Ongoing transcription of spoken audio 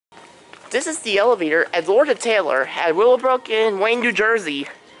This is the elevator at Lord & Taylor at Willowbrook in Wayne, New Jersey.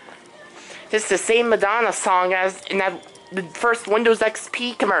 This is the same Madonna song as in the first Windows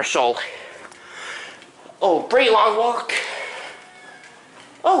XP commercial. Oh, pretty long walk.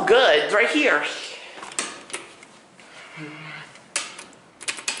 Oh, good. It's right here.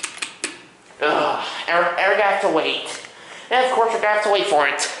 Ugh, and we're gonna have to wait. And of course, we're gonna have to wait for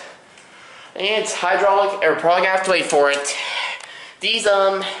it. And it's hydraulic, and we're probably gonna have to wait for it. These,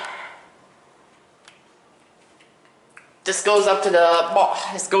 this goes up to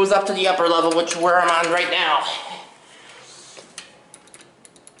the upper level, which where I'm on right now.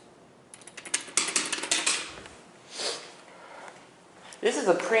 This is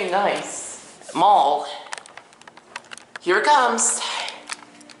a pretty nice mall. Here it comes.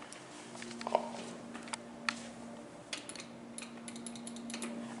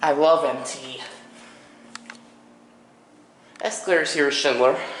 I love MT. Escalators here is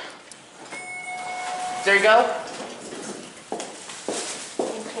Schindler. There you go.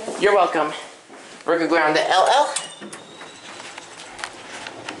 You're welcome. We're gonna go down to LL.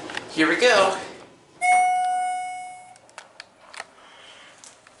 Here we go.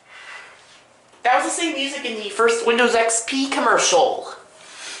 That was the same music in the first Windows XP commercial.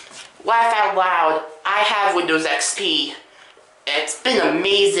 Laugh out loud. I have Windows XP. It's been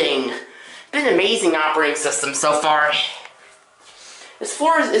amazing. Been an amazing operating system so far. This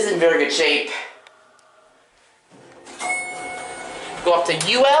floor is in very good shape. Go up to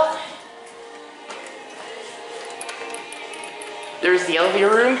UL. There's the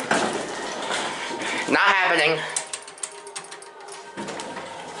elevator room. Not happening.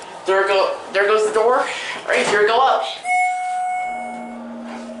 There goes the door. Right, here we go up.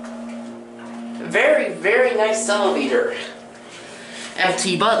 Very, very nice elevator.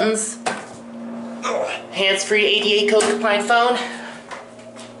 FT buttons. Hands-free 88 code compliant phone.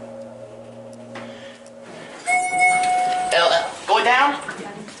 LL. Going down.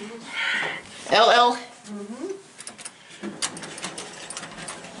 LL.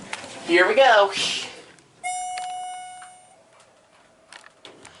 Here we go.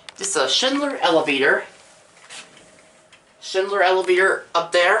 This is a Schindler elevator. Schindler elevator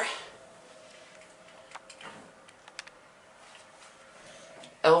up there.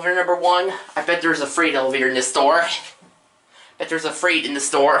 Elevator number 1. I bet there's a freight elevator in this store. Bet there's a freight in the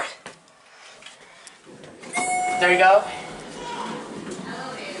store. There you go.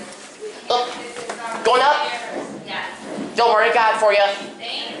 Up. Going up? Yes. Don't worry, I got it for you.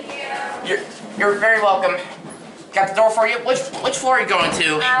 Thank you. You're very welcome. Got the door for you. Which floor are you going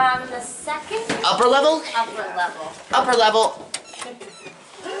to? The second. Upper level? Upper level. Upper level.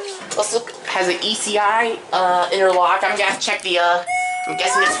 Let's look. Has an ECI interlock. I'm gonna have to check the. I'm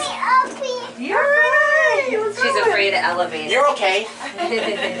guessing it's. You're right. She's afraid of elevators. You're okay.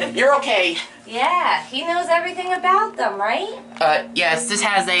 You're okay. Yeah, he knows everything about them, right? Yes. This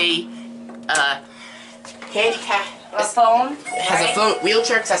has a handicap. A phone. It has a phone,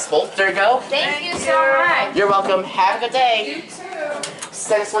 wheelchair accessible. There you go. Thank you so much. You're welcome. Have a good day. You too.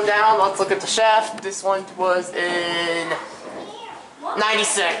 Set this one down. Let's look at the shaft. This one was in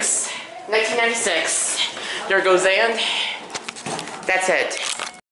 96. 1996. There goes and. That's it.